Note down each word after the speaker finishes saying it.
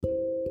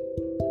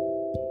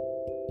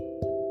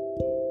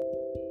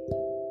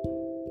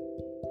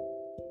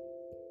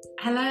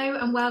Hello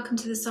and welcome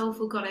to the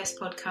Soulful Goddess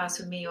podcast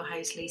with me, your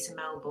host, Lisa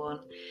Melbourne.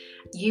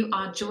 You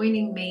are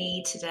joining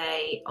me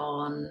today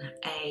on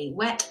a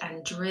wet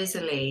and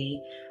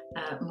drizzly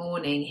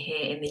morning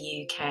here in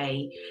the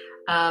UK.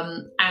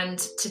 And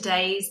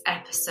today's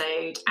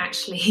episode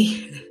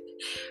actually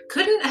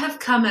couldn't have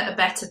come at a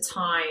better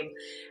time.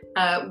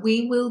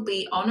 We will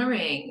be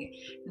honouring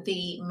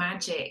the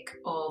magic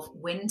of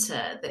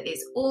winter that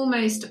is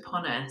almost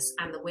upon us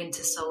and the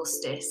winter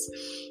solstice,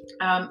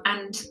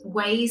 and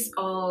ways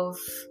of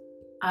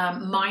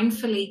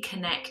mindfully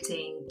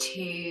connecting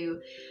to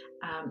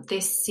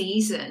this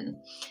season,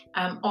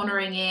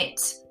 honouring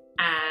it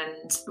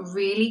and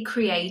really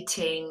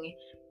creating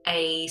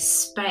a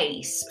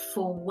space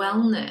for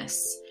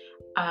wellness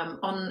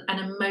on an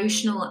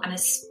emotional and a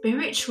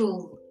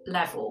spiritual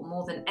level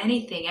more than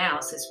anything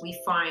else, as we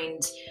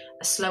find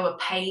a slower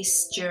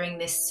pace during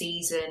this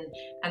season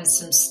and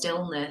some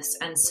stillness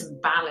and some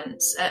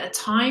balance at a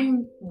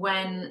time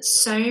when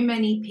so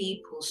many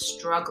people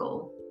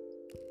struggle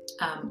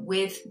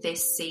with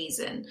this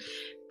season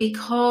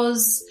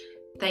because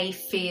they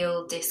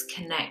feel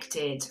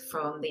disconnected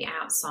from the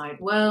outside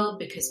world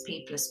because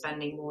people are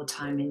spending more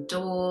time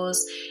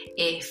indoors.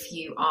 If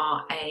you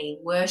are a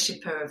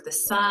worshipper of the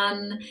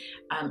sun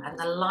and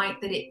the light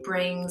that it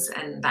brings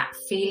and that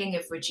feeling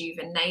of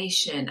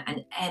rejuvenation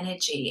and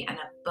energy and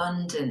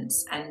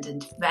abundance and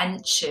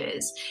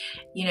adventures,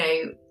 you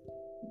know,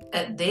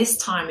 at this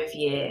time of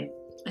year,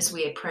 as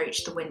we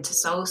approach the winter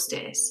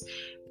solstice,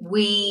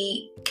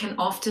 we can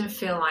often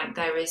feel like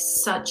there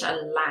is such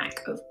a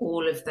lack of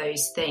all of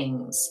those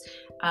things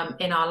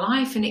in our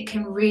life, and it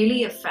can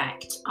really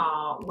affect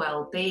our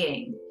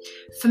well-being.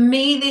 For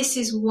me, this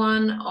is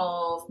one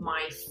of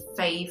my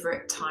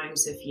favourite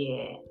times of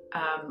year.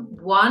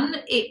 One,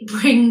 it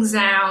brings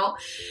out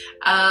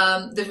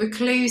the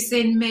recluse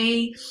in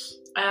me.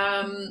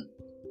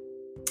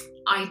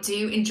 I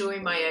do enjoy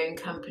my own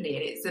company,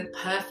 and it's a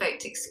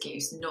perfect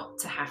excuse not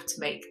to have to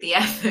make the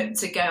effort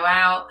to go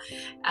out.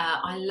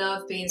 I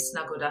love being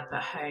snuggled up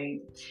at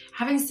home.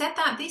 Having said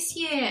that, this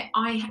year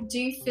I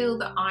do feel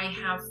that I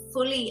have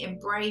fully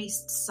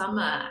embraced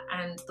summer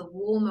and the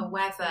warmer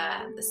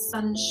weather, the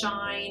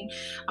sunshine.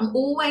 I'm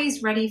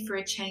always ready for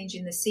a change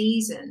in the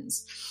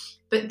seasons.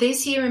 But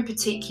this year in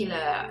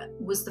particular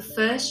was the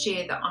first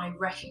year that I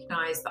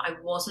recognised that I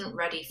wasn't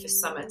ready for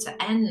summer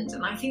to end.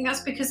 And I think that's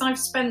because I've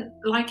spent,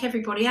 like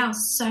everybody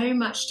else, so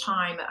much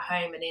time at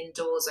home and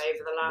indoors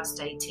over the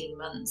last 18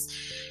 months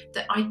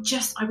that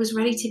I was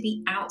ready to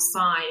be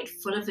outside,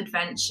 full of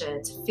adventure,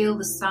 to feel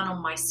the sun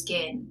on my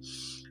skin.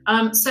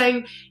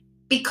 So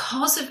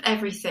because of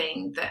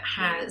everything that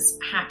has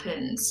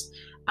happened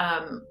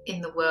in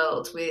the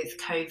world with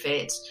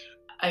COVID,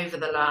 over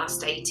the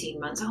last 18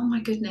 months, oh my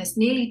goodness,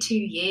 nearly 2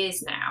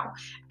 years now.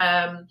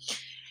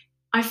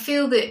 I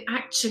feel that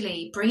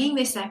actually bringing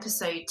this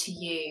episode to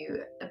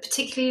you,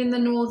 particularly in the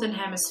Northern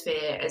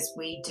Hemisphere, as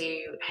we do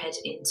head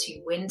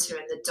into winter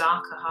and the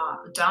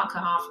darker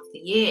half of the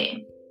year,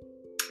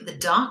 the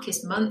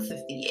darkest month of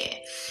the year,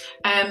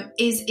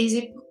 is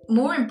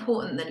more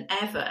important than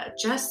ever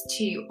just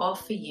to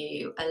offer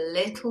you a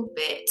little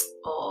bit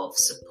of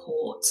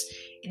support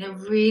in a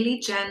really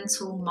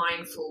gentle,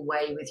 mindful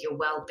way with your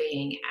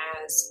well-being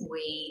as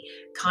we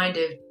kind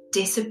of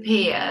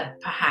disappear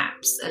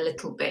perhaps a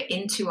little bit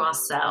into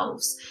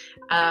ourselves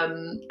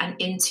and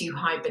into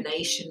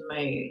hibernation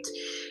mode.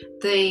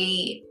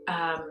 The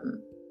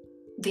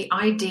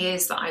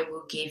ideas that I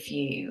will give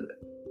you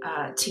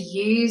to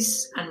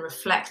use and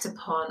reflect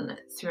upon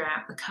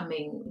throughout the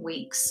coming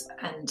weeks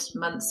and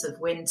months of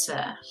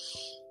winter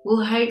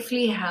will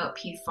hopefully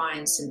help you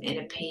find some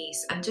inner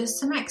peace and just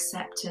some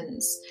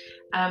acceptance,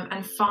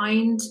 and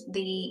find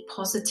the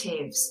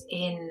positives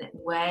in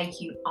where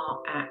you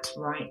are at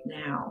right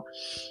now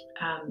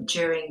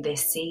during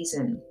this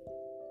season.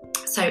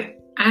 So,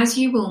 as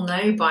you will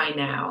know by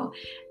now,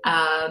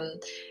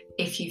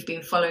 if you've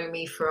been following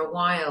me for a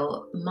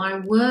while, my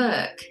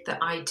work that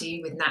I do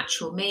with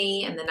Natural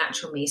Me and the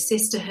Natural Me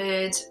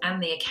Sisterhood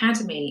and the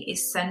Academy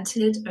is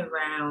centered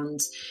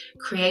around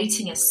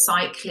creating a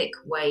cyclic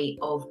way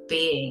of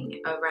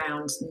being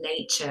around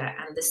nature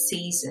and the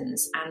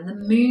seasons and the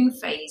moon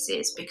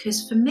phases,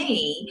 because for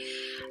me,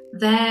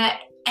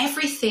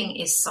 everything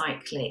is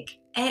cyclic.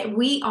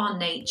 We are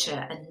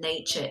nature and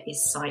nature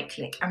is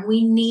cyclic, and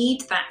we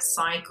need that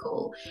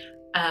cycle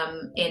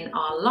in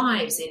our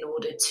lives in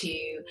order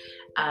to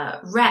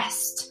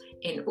rest,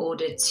 in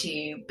order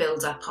to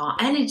build up our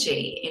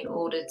energy, in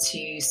order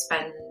to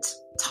spend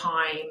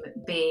time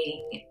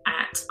being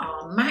at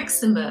our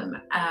maximum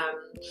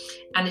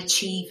and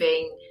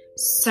achieving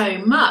so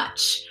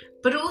much,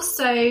 but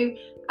also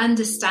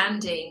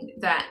understanding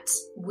that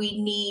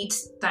we need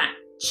that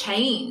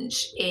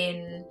change,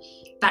 in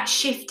that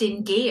shift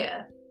in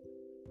gear,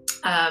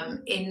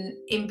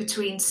 in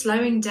between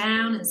slowing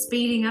down and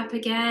speeding up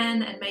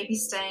again and maybe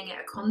staying at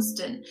a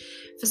constant.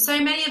 For so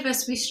many of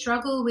us, we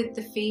struggle with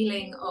the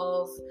feeling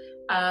of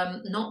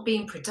not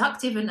being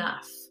productive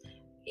enough,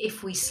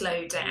 if we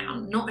slow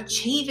down, not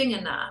achieving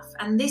enough.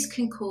 And this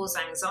can cause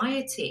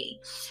anxiety.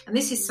 And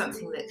this is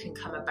something that can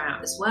come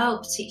about as well,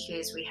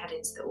 particularly as we head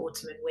into the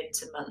autumn and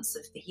winter months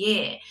of the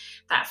year.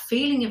 That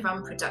feeling of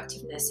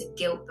unproductiveness and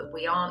guilt that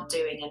we aren't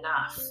doing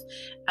enough,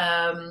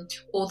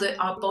 or that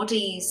our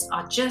bodies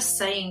are just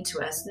saying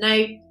to us,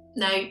 no,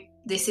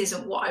 this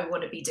isn't what I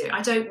want to be doing.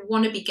 I don't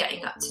want to be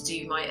getting up to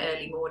do my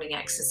early morning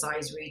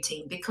exercise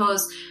routine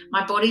because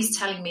my body's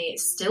telling me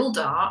it's still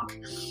dark,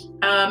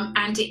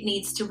 and it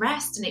needs to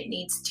rest and it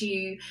needs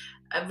to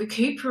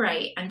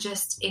recuperate and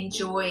just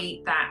enjoy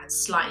that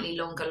slightly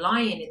longer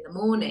lie-in in the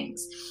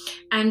mornings.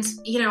 And,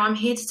 I'm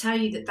here to tell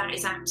you that that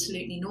is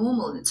absolutely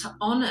normal, and to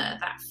honour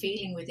that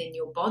feeling within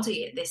your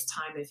body at this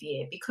time of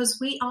year, because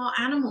we are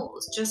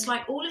animals, just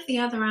like all of the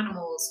other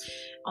animals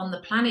on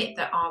the planet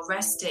that are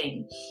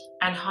resting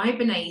and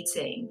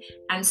hibernating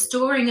and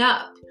storing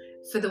up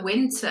for the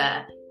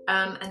winter,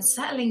 and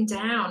settling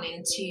down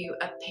into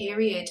a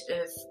period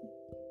of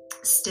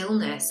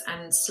stillness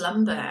and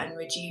slumber and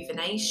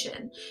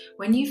rejuvenation.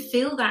 When you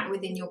feel that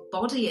within your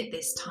body at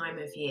this time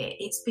of year,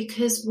 it's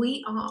because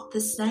we are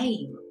the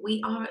same. We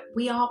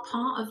are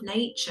part of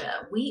nature.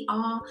 We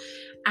are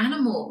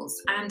animals,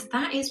 and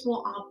that is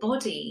what our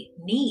body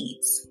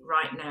needs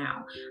right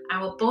now.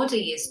 Our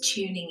body is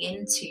tuning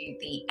into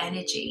the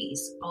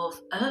energies of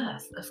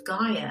Earth, of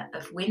Gaia,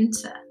 of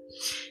winter.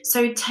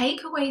 So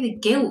take away the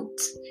guilt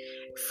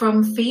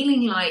from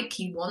feeling like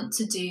you want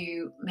to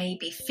do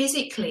maybe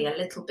physically a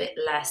little bit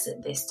less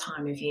at this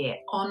time of year.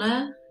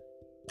 Honour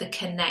the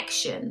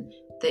connection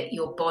that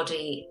your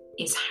body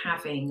is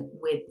having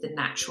with the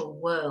natural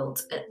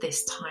world at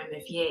this time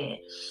of year.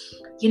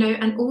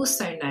 And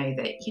also know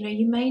that,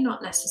 you may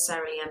not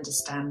necessarily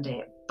understand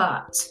it,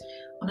 but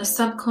on a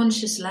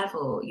subconscious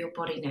level, your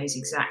body knows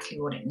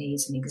exactly what it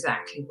needs and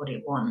exactly what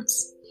it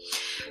wants.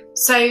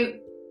 So,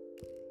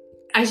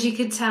 as you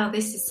can tell,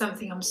 this is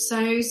something I'm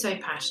so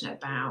passionate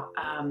about.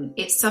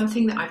 It's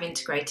something that I've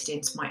integrated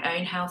into my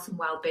own health and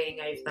well-being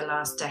over the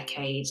last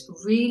decade,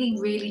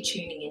 really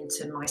tuning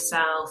into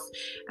myself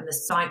and the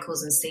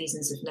cycles and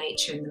seasons of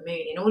nature and the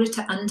moon in order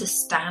to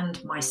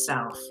understand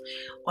myself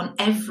on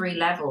every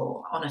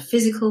level, on a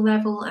physical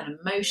level, an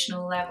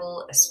emotional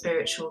level, a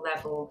spiritual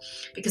level,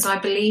 because I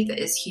believe that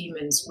as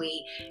humans,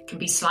 we can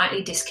be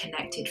slightly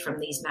disconnected from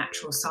these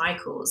natural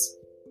cycles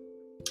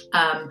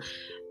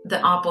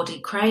that our body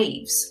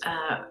craves.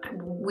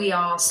 We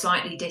are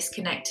slightly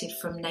disconnected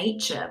from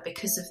nature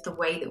because of the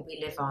way that we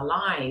live our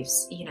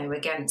lives.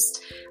 Against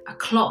a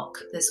clock,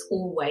 there's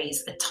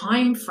always a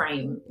time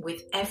frame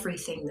with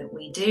everything that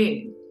we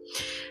do.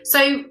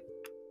 So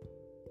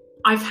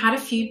I've had a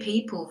few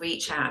people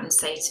reach out and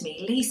say to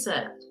me,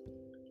 Lisa,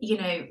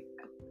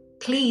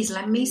 please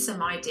lend me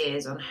some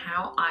ideas on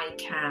how I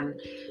can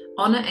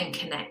honour and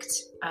connect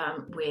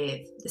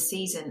with the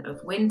season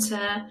of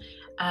winter.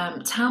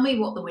 Tell me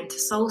what the winter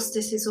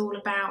solstice is all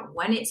about,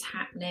 when it's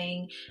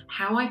happening,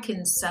 how I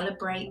can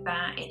celebrate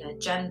that in a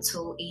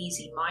gentle,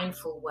 easy,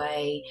 mindful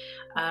way,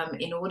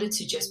 in order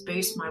to just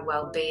boost my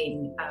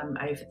well-being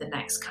over the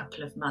next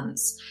couple of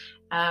months.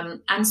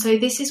 And so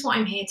this is what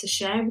I'm here to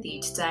share with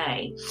you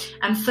today.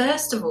 And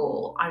first of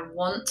all, I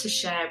want to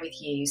share with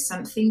you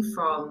something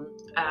from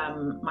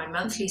my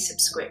monthly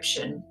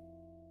subscription,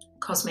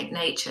 Cosmic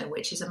Nature,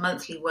 which is a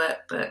monthly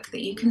workbook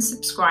that you can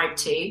subscribe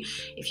to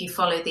if you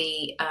follow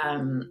the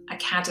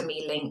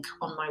Academy link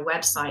on my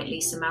website,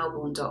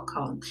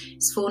 lisamelbourne.com.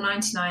 It's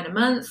 $4.99 a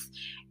month.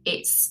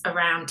 It's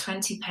around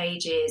 20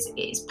 pages.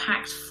 It's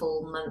packed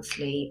full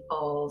monthly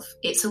of,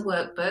 it's a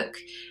workbook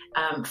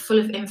full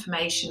of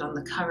information on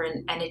the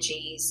current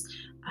energies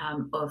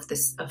of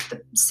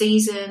the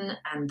season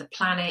and the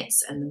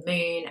planets and the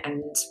moon,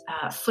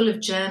 and full of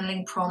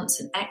journaling prompts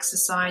and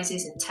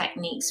exercises and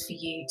techniques for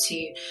you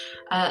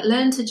to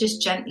learn to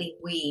just gently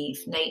weave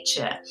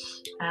nature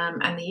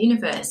and the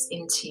universe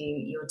into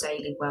your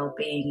daily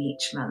well-being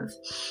each month.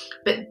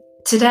 But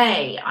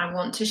today I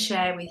want to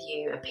share with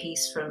you a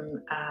piece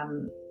from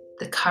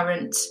the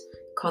current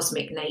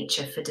Cosmic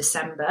Nature for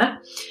December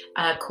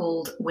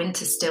called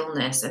Winter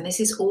Stillness, and this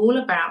is all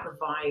about the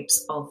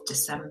vibes of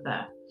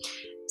December.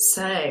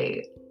 So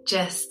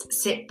just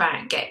sit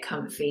back, get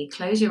comfy,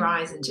 close your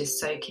eyes and just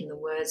soak in the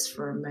words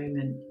for a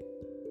moment.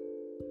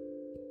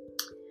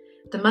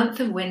 The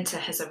month of winter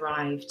has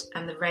arrived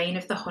and the reign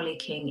of the Holly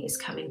King is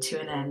coming to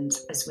an end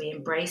as we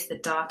embrace the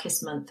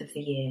darkest month of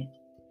the year.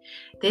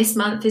 This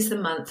month is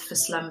the month for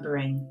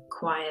slumbering,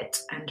 quiet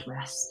and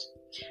rest.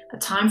 A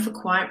time for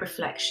quiet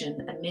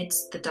reflection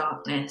amidst the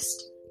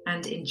darkness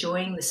and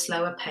enjoying the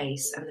slower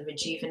pace and the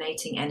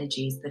rejuvenating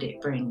energies that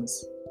it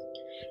brings.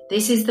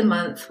 This is the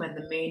month when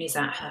the moon is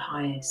at her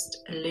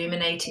highest,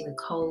 illuminating the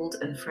cold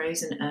and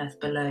frozen earth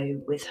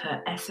below with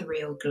her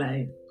ethereal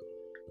glow,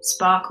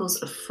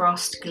 sparkles of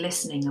frost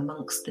glistening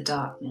amongst the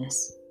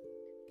darkness.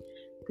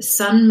 The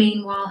sun,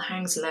 meanwhile,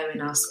 hangs low in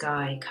our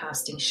sky,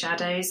 casting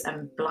shadows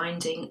and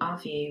blinding our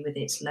view with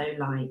its low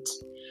light.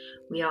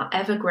 We are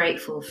ever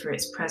grateful for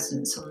its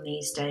presence on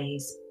these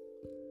days.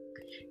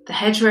 The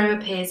hedgerow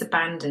appears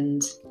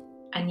abandoned,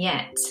 and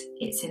yet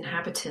its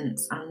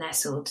inhabitants are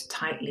nestled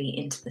tightly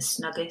into the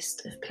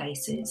snuggest of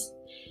places,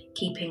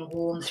 keeping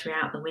warm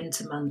throughout the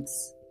winter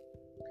months.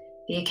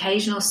 The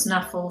occasional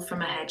snuffle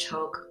from a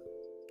hedgehog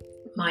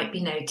might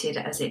be noted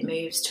as it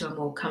moves to a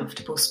more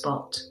comfortable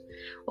spot,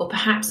 or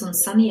perhaps on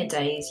sunnier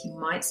days you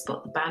might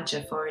spot the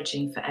badger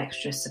foraging for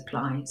extra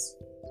supplies.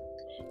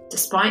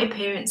 Despite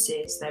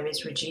appearances, there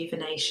is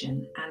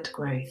rejuvenation and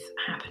growth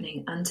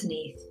happening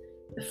underneath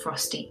the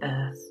frosty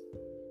earth.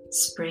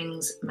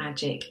 Spring's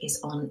magic is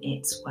on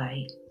its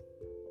way.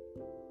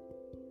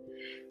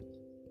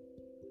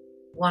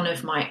 One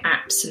of my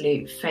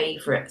absolute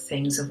favourite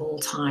things of all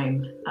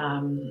time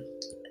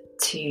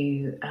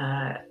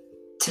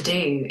to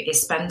do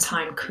is spend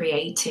time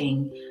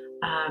creating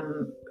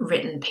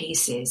written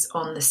pieces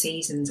on the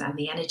seasons and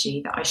the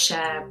energy that I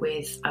share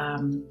with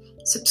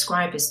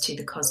subscribers to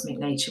the Cosmic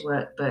Nature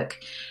Workbook,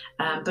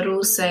 but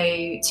also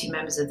to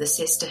members of the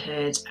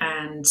Sisterhood.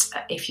 And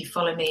if you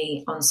follow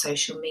me on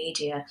social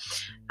media,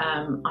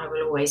 I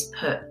will always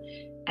put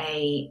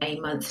a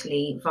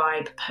monthly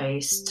vibe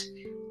post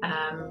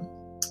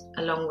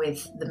along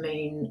with the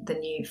moon, the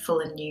new full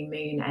and new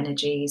moon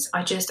energies.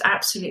 I just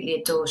absolutely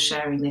adore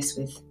sharing this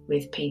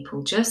with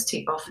people, just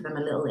to offer them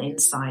a little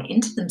insight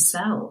into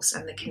themselves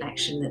and the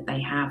connection that they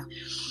have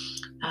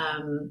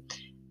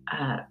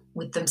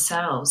with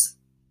themselves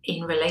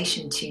in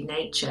relation to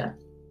nature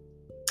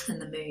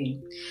and the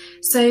moon.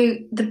 So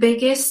the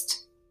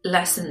biggest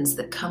lessons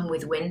that come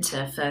with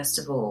winter, first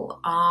of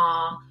all,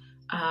 are,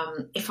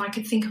 if I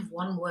could think of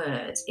one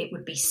word, it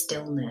would be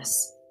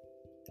stillness.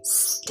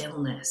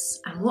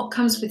 Stillness. And what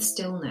comes with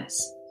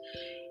stillness?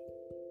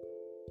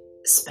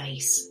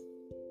 Space.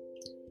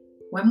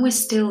 When we're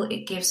still,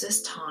 it gives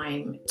us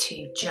time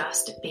to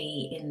just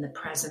be in the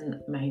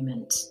present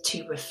moment,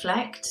 to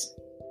reflect,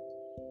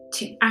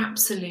 to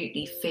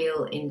absolutely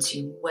feel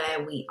into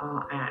where we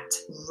are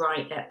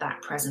right at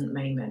that present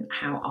moment,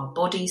 how our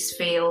bodies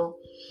feel,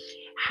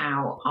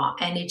 how our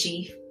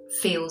energy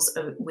feels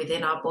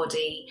within our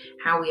body,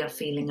 how we are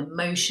feeling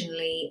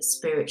emotionally,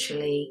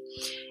 spiritually.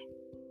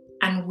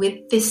 And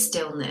with this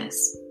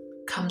stillness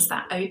comes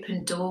that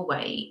open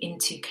doorway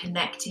into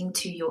connecting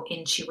to your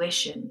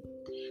intuition.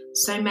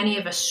 So many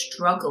of us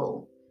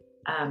struggle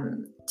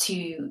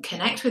to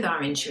connect with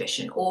our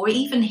intuition, or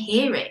even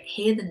hear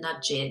the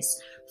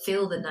nudges,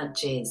 feel the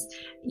nudges,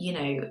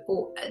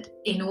 or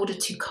in order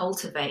to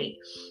cultivate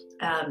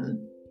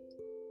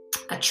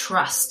a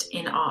trust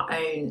in our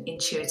own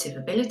intuitive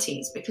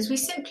abilities, because we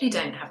simply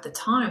don't have the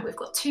time. We've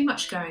got too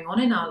much going on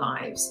in our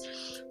lives,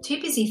 too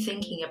busy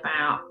thinking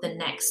about the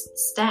next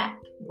step,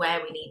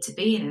 where we need to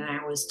be in an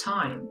hour's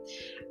time,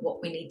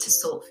 what we need to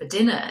sort for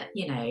dinner,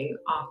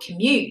 our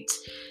commute.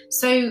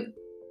 So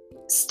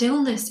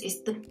stillness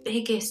is the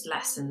biggest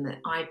lesson that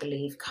I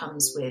believe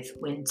comes with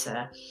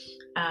winter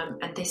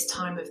and this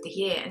time of the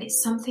year. And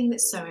it's something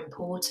that's so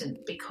important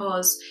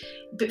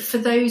but for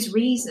those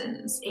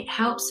reasons, it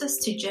helps us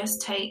to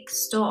just take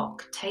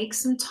stock, take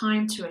some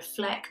time to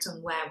reflect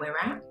on where we're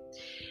at.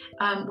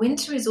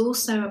 Winter is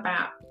also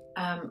about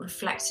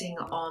reflecting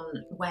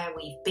on where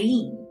we've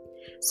been.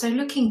 So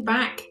looking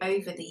back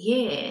over the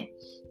year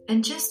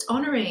and just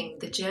honouring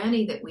the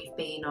journey that we've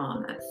been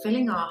on and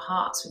filling our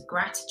hearts with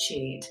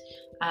gratitude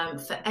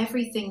for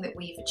everything that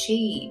we've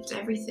achieved,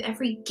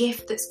 every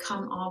gift that's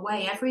come our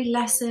way, every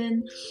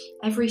lesson,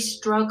 every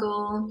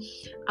struggle,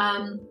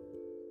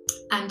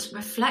 and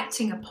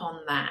reflecting upon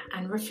that,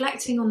 and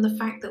reflecting on the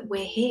fact that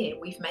we're here,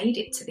 we've made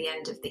it to the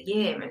end of the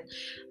year,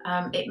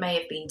 and it may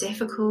have been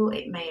difficult,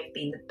 it may have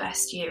been the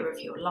best year of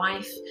your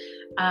life,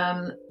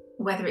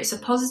 whether it's a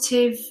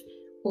positive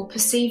or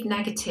perceived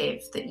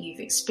negative that you've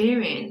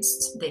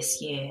experienced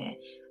this year.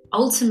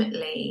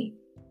 Ultimately,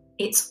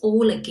 it's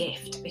all a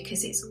gift,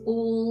 because it's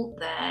all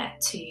there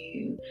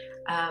to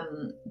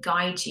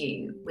guide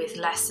you with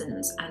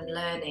lessons and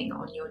learning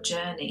on your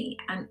journey,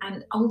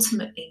 and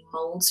ultimately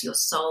molds your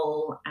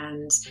soul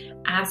and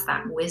adds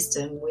that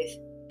wisdom with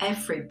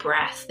every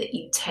breath that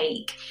you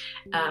take,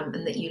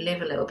 and that you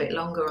live a little bit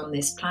longer on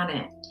this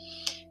planet.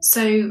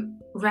 So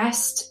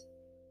rest,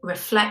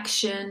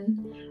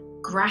 reflection,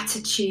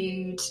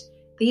 gratitude,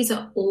 these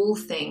are all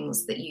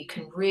things that you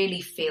can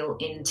really feel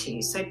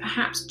into. So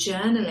perhaps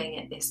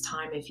journaling at this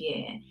time of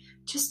year,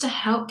 just to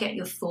help get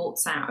your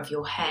thoughts out of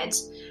your head.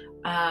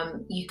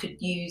 You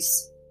could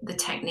use the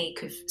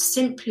technique of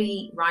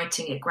simply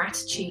writing a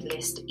gratitude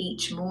list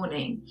each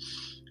morning,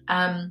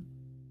 or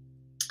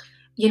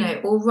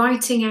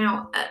writing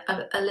out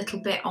a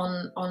little bit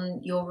on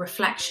your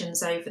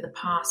reflections over the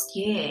past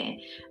year.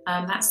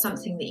 That's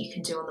something that you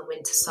can do on the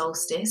winter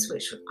solstice,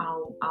 which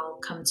I'll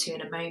come to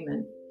in a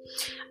moment.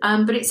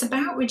 But it's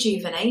about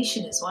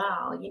rejuvenation as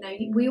well.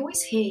 We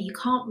always hear you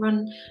can't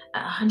run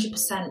at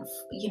 100%,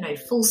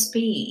 full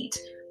speed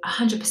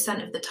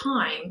 100% of the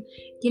time.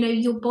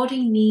 Your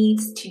body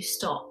needs to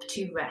stop,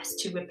 to rest,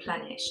 to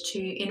replenish,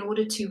 in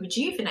order to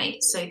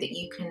rejuvenate, so that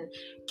you can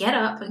get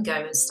up and go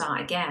and start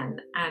again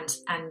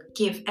and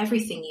give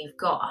everything you've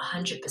got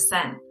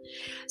 100%.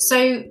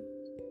 So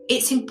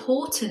it's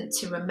important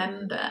to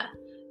remember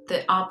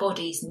that our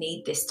bodies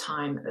need this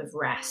time of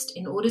rest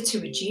in order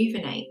to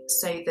rejuvenate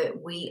so that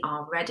we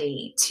are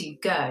ready to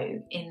go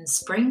in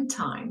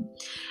springtime.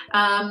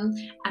 And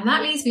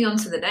that leads me on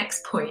to the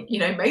next point.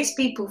 Most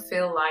people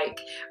feel like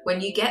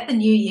when you get the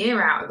new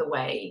year out of the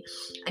way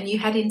and you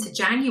head into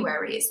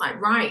January, it's like,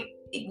 right,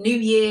 new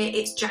year,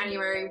 it's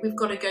January, we've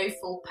got to go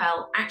full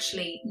pelt.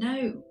 Actually,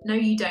 no,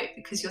 you don't,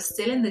 because you're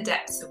still in the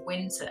depths of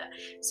winter.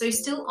 So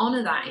still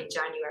honor that in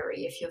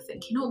January if you're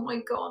thinking, oh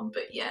my God,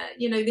 but yeah,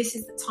 this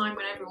is the time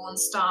when everyone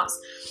starts,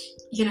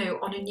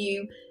 on a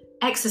new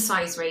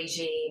exercise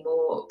regime,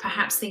 or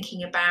perhaps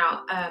thinking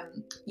about, a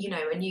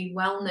new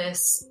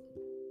wellness,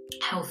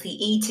 healthy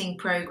eating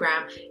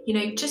program.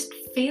 Just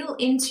feel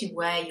into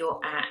where you're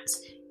at.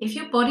 If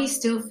your body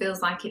still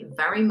feels like it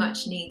very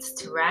much needs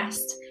to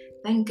rest,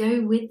 then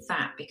go with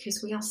that,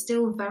 because we are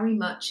still very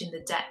much in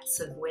the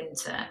depths of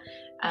winter,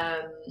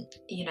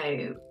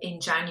 in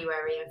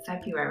January and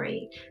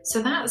February.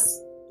 So that's,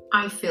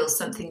 I feel,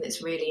 something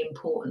that's really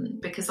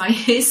important, because I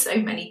hear so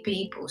many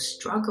people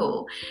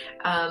struggle,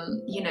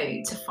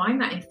 to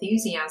find that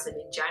enthusiasm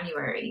in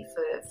January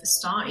for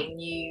starting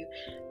new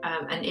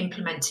and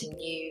implementing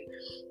new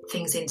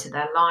things into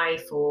their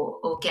life,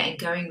 or getting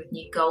going with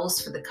new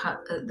goals for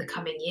the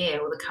coming year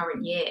or the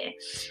current year.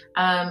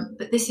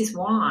 But this is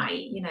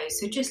why,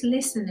 so just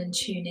listen and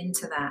tune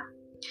into that.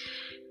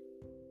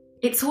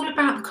 It's all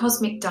about the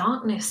cosmic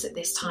darkness at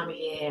this time of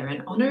year,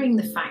 and honouring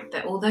the fact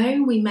that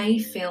although we may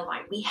feel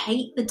like we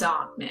hate the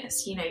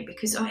darkness,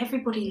 because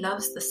everybody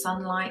loves the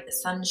sunlight, the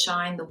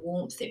sunshine, the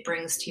warmth it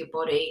brings to your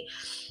body,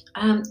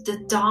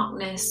 the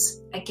darkness,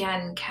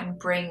 again, can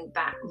bring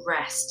that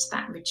rest,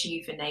 that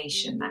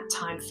rejuvenation, that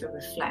time for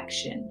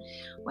reflection,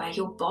 where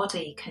your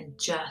body can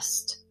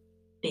just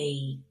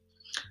be.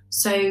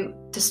 So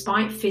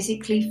despite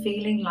physically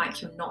feeling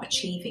like you're not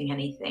achieving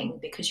anything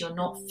because you're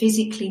not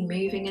physically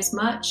moving as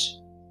much,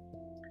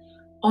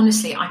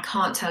 honestly, I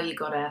can't tell you,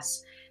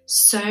 Goddess,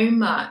 so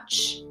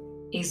much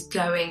is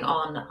going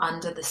on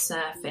under the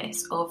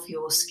surface of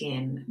your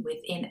skin,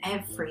 within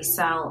every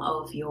cell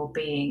of your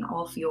being,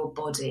 of your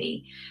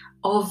body,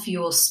 of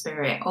your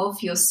spirit, of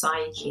your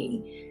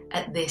psyche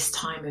at this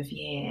time of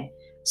year.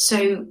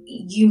 So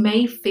you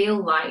may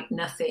feel like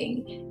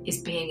nothing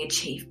is being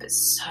achieved, but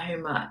so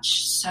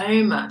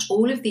much,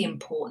 all of the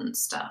important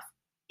stuff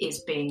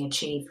is being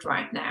achieved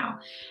right now,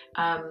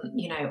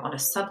 on a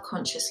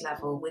subconscious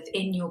level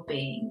within your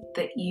being,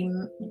 that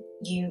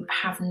you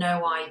have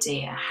no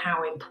idea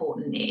how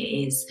important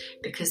it is,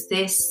 because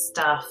this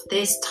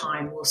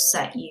time will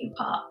set you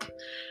up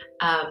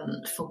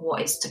for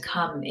what is to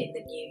come in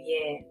the new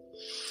year.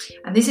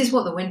 And this is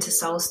what the winter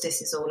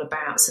solstice is all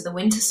about. So the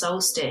winter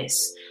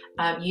solstice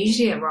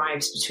usually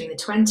arrives between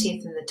the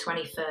 20th and the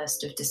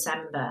 21st of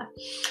December.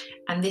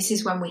 And this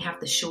is when we have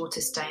the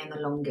shortest day and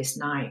the longest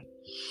night.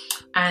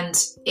 And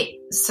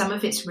some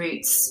of its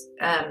roots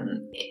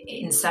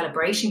in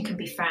celebration can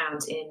be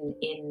found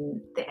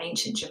in the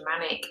ancient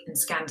Germanic and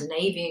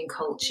Scandinavian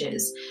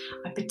cultures.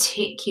 I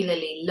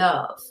particularly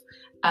love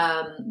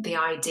the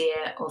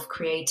idea of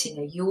creating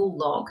a Yule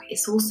log.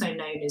 It's also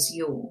known as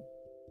Yule.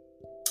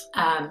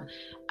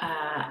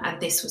 And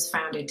this was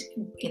founded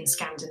in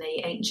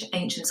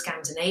ancient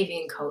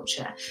Scandinavian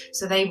culture.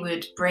 So they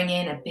would bring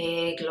in a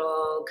big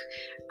log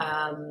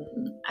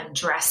and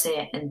dress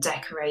it and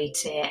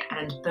decorate it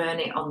and burn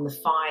it on the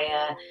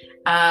fire.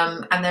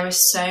 And there are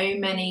so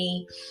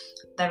many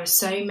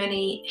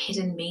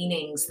hidden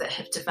meanings that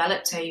have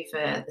developed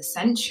over the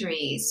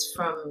centuries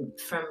from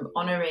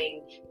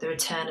honouring the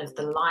return of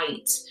the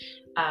light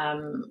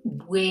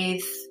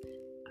with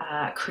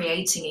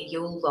creating a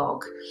Yule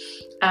log.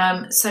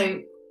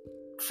 So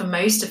for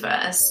most of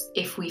us,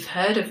 if we've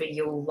heard of a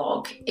Yule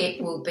log,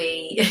 it will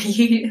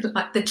be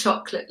like the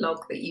chocolate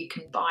log that you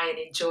can buy and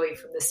enjoy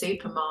from the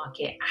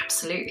supermarket.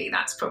 Absolutely,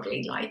 that's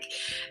probably like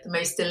the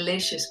most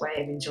delicious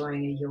way of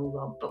enjoying a Yule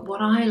log. But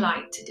what I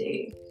like to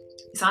do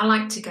is I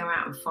like to go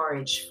out and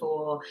forage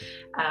for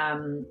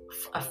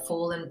a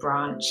fallen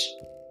branch.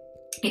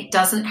 It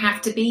doesn't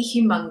have to be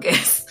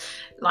humongous,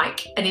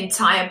 like an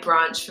entire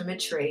branch from a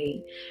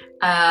tree.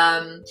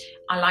 I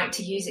like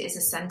to use it as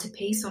a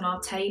centerpiece on our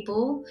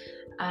table,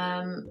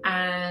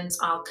 and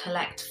I'll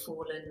collect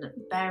fallen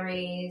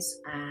berries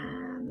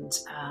and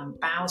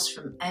boughs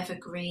from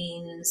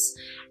evergreens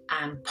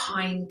and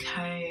pine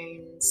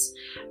cones.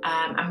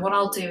 And what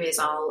I'll do is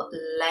I'll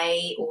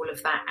lay all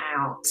of that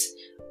out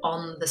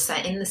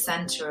in the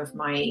center of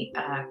my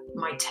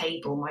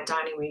table, my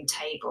dining room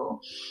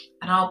table,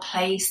 and I'll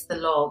place the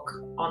log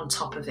on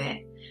top of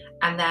it.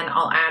 And then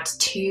I'll add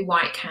 2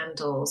 white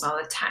candles. I'll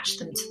attach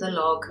them to the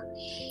log,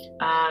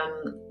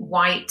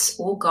 white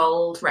or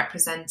gold,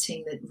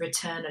 representing the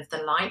return of the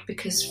light,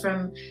 because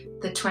from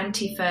the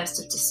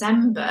 21st of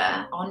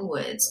December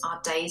onwards, our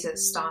days are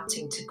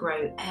starting to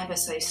grow ever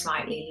so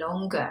slightly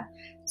longer.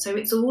 So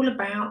it's all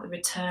about the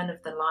return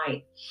of the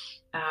light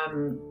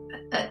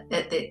at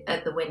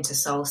the winter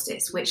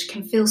solstice, which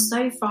can feel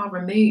so far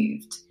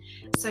removed.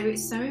 So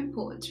it's so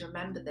important to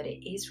remember that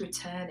it is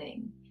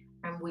returning.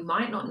 And we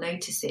might not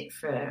notice it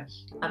for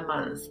a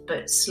month,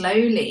 but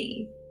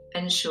slowly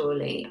and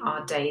surely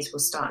our days will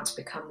start to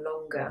become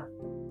longer.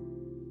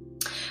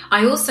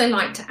 I also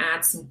like to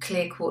add some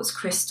clear quartz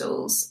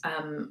crystals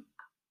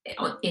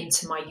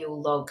into my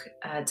Yule log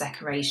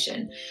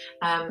decoration.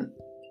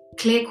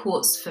 Clear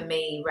quartz for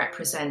me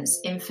represents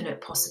infinite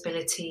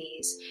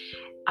possibilities.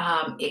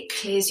 It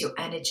clears your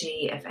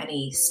energy of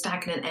any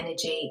stagnant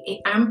energy.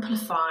 It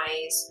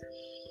amplifies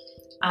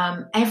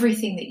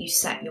everything that you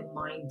set your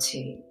mind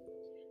to.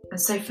 And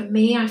so for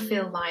me, I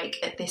feel like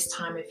at this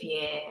time of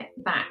year,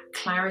 that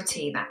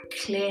clarity, that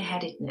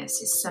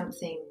clear-headedness is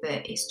something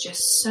that is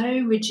just so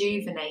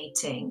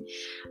rejuvenating.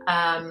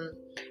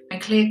 And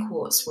clear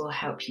quartz will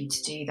help you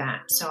to do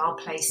that. So I'll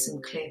place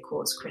some clear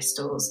quartz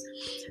crystals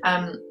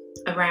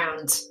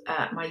around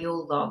my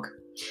Yule log.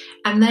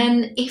 And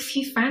then if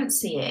you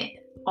fancy it,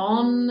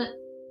 on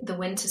the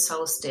winter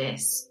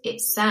solstice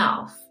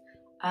itself,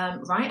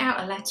 write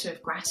out a letter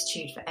of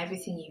gratitude for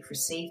everything you've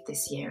received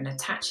this year and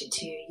attach it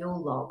to your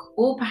Yule log,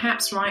 or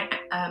perhaps write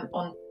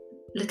on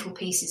little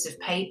pieces of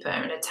paper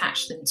and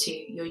attach them to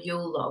your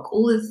Yule log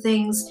all the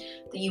things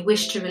that you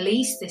wish to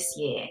release this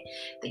year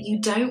that you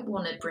don't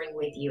want to bring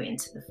with you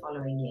into the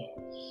following year.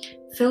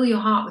 Fill your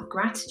heart with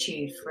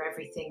gratitude for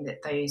everything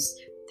that those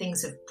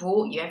things have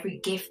brought you, every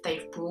gift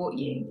they've brought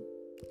you.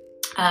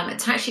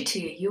 Attach it to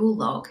your Yule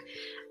log,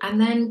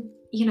 and then,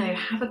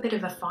 have a bit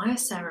of a fire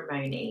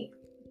ceremony.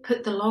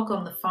 Put the log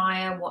on the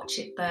fire, watch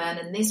it burn,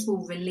 and this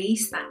will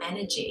release that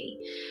energy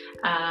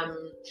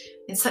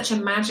in such a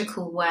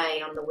magical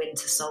way on the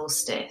winter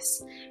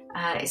solstice.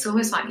 It's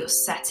almost like you're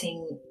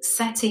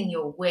setting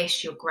your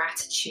wish, your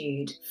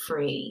gratitude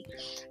free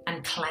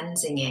and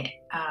cleansing it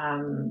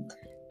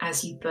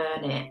as you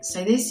burn it.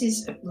 So this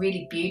is a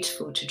really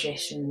beautiful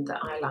tradition that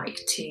I like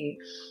to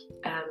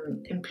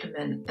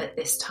implement at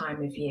this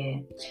time of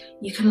year.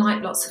 You can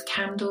light lots of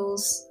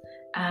candles.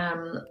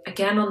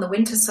 Again, on the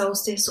winter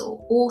solstice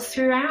or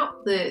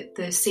throughout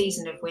the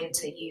season of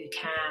winter, you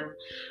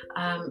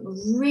can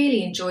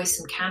really enjoy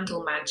some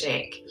candle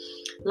magic.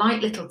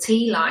 Light little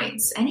tea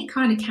lights, any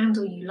kind of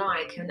candle you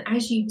like, and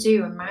as you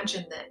do,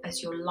 imagine that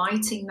as you're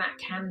lighting that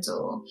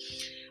candle,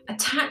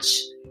 attach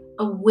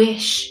a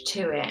wish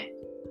to it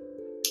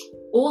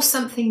or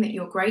something that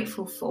you're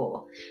grateful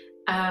for.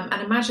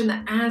 And imagine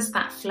that as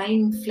that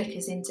flame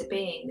flickers into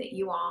being, that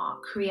you are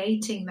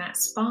creating that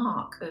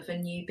spark of a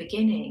new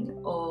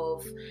beginning,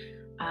 of,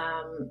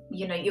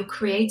 you're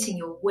creating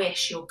your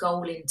wish, your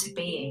goal into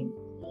being.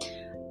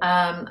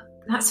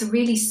 That's a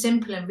really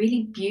simple and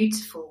really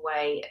beautiful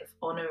way of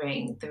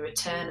honouring the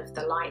return of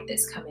the light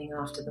that's coming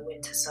after the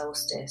winter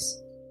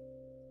solstice.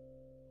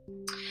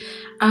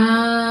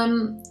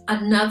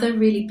 Another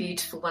really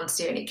beautiful one to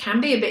do, and it can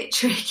be a bit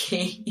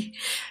tricky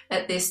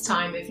at this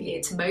time of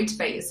year to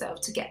motivate yourself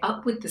to get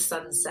up with the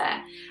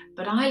sunset,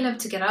 but I love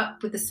to get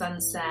up with the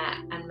sunset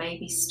and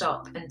maybe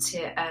stop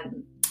until,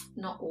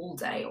 not all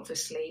day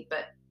obviously,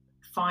 but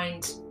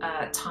find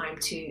time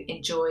to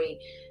enjoy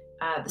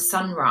the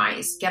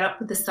sunrise, get up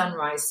with the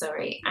sunrise,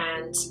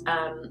 and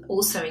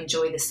also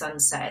enjoy the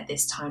sunset at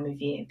this time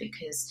of year,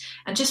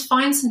 and just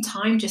find some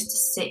time just to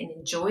sit and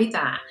enjoy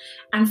that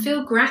and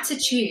feel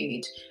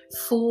gratitude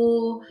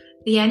for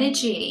the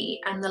energy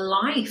and the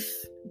life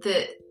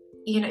that,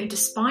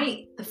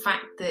 despite the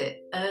fact that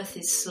Earth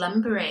is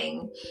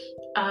slumbering,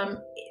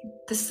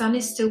 the sun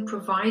is still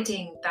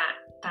providing that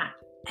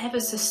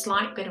ever so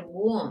slight bit of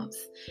warmth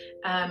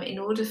in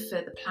order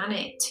for the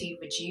planet to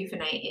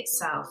rejuvenate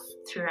itself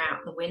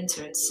throughout the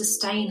winter and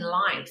sustain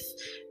life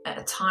at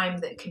a time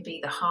that can be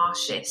the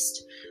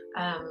harshest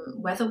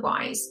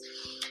weather-wise.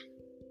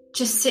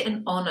 Just sit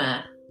and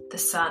honour the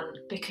sun,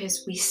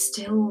 because we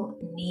still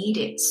need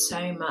it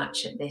so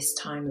much at this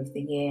time of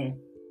the year.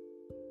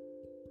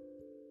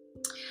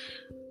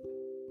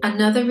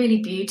 Another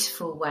really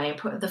beautiful way,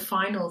 the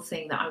final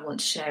thing that I want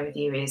to share with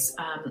you is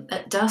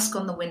at dusk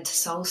on the winter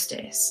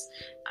solstice,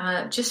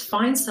 just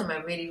find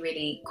somewhere really,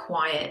 really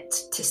quiet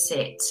to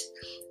sit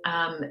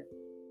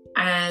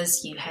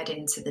as you head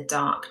into the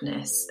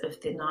darkness of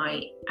the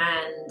night,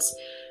 and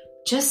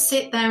just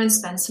sit there and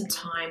spend some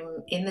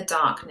time in the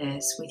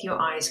darkness with your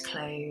eyes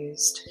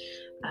closed,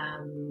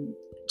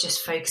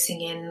 just focusing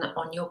in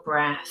on your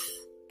breath,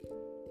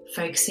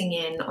 focusing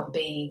in on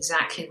being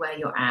exactly where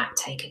you're at.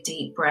 Take a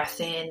deep breath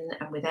in,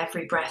 and with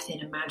every breath in,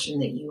 imagine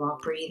that you are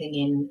breathing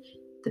in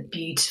the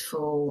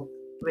beautiful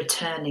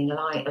returning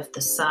light of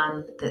the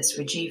sun that's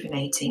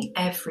rejuvenating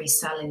every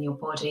cell in your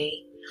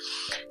body.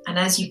 And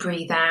as you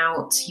breathe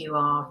out, you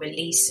are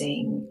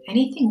releasing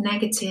anything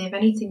negative,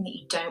 anything that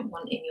you don't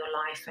want in your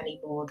life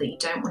anymore, that you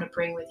don't want to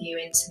bring with you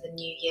into the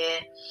new year.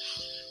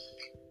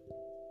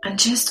 And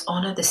just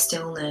honour the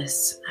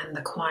stillness and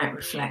the quiet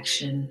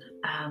reflection,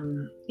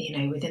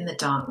 within the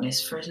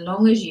darkness for as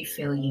long as you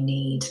feel you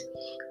need.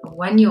 And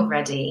when you're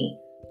ready,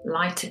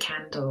 light a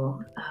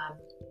candle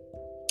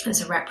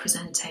as a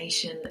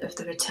representation of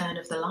the return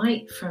of the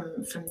light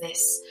from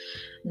this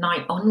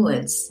night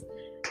onwards.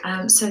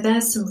 So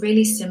there's some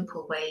really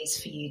simple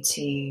ways for you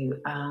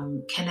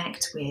to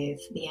connect with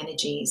the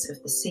energies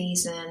of the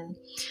season,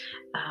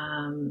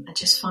 and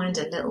just find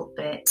a little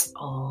bit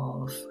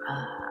of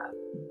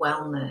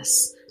wellness,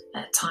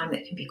 a time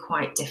that can be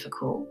quite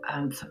difficult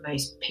for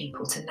most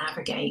people to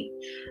navigate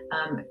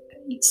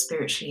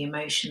spiritually,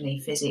 emotionally,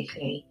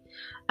 physically.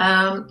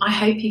 I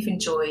hope you've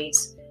enjoyed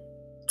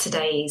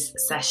today's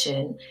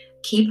session.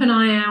 Keep an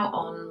eye out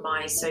on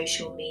my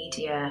social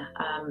media.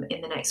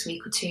 In the next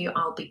week or two,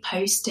 I'll be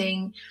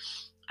posting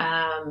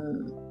a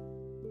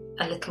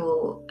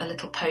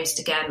little post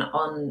again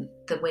on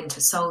the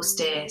winter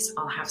solstice.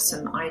 I'll have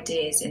some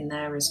ideas in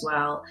there as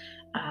well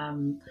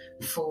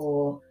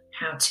for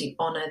how to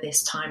honour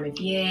this time of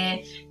year.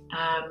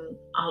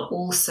 I'll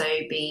also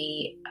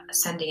be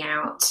sending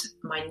out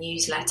my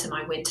newsletter,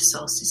 my winter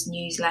solstice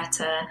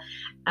newsletter.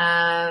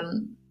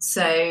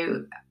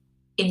 So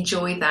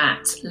enjoy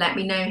that. Let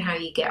me know how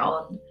you get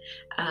on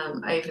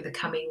over the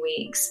coming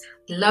weeks.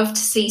 Love to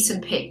see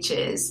some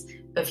pictures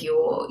of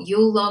your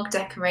Yule log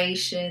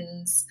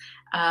decorations,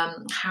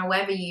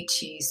 however you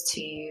choose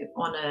to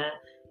honour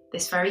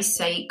this very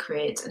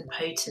sacred and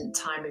potent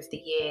time of the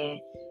year.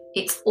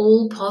 It's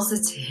all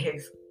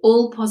positive,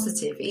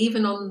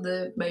 even on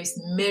the most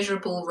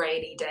miserable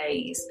rainy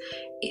days.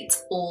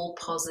 It's all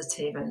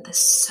positive, and there's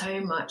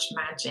so much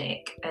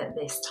magic at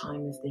this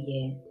time of the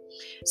year.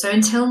 So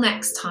until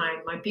next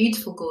time, my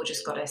beautiful,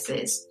 gorgeous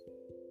goddesses,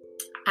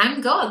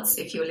 and gods,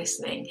 if you're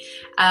listening,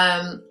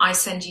 I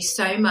send you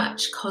so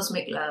much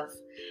cosmic love,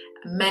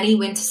 many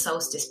winter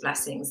solstice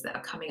blessings that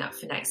are coming up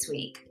for next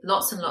week.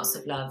 Lots and lots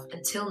of love.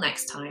 Until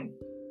next time.